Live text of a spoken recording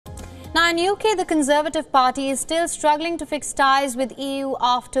Now, in UK, the Conservative Party is still struggling to fix ties with EU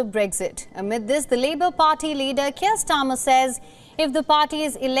after Brexit. Amid this, the Labour Party leader Keir Starmer says if the party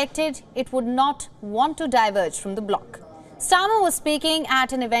is elected, it would not want to diverge from the bloc. Starmer was speaking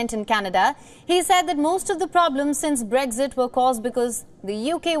at an event in Canada. He said that most of the problems since Brexit were caused because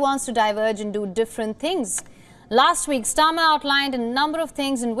the UK wants to diverge and do different things. Last week, Starmer outlined a number of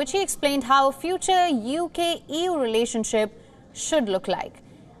things in which he explained how a future UK-EU relationship should look like.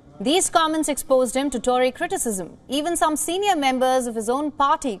 These comments exposed him to Tory criticism. Even some senior members of his own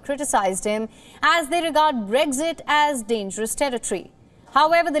party criticised him as they regard Brexit as dangerous territory.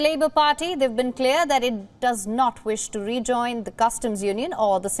 However, the Labour Party, they've been clear that it does not wish to rejoin the customs union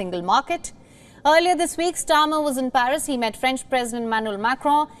or the single market. Earlier this week, Starmer was in Paris. He met French President Emmanuel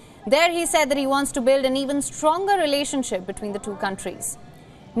Macron. There he said that he wants to build an even stronger relationship between the two countries.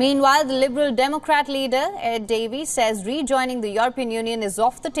 Meanwhile, the Liberal Democrat leader, Ed Davey, says rejoining the European Union is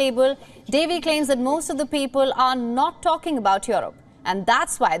off the table. Davey claims that most of the people are not talking about Europe, and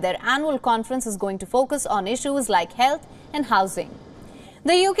that's why their annual conference is going to focus on issues like health and housing.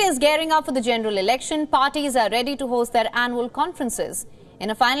 The UK is gearing up for the general election. Parties are ready to host their annual conferences.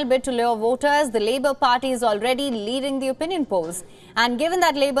 In a final bid to lure voters, the Labour Party is already leading the opinion polls. And given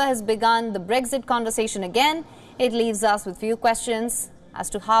that Labour has begun the Brexit conversation again, it leaves us with few questions as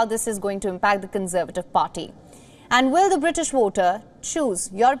to how this is going to impact the Conservative Party. And will the British voter choose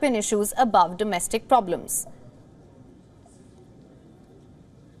European issues above domestic problems?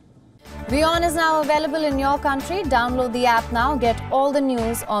 WION is now available in your country. Download the app now. Get all the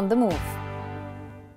news on the move.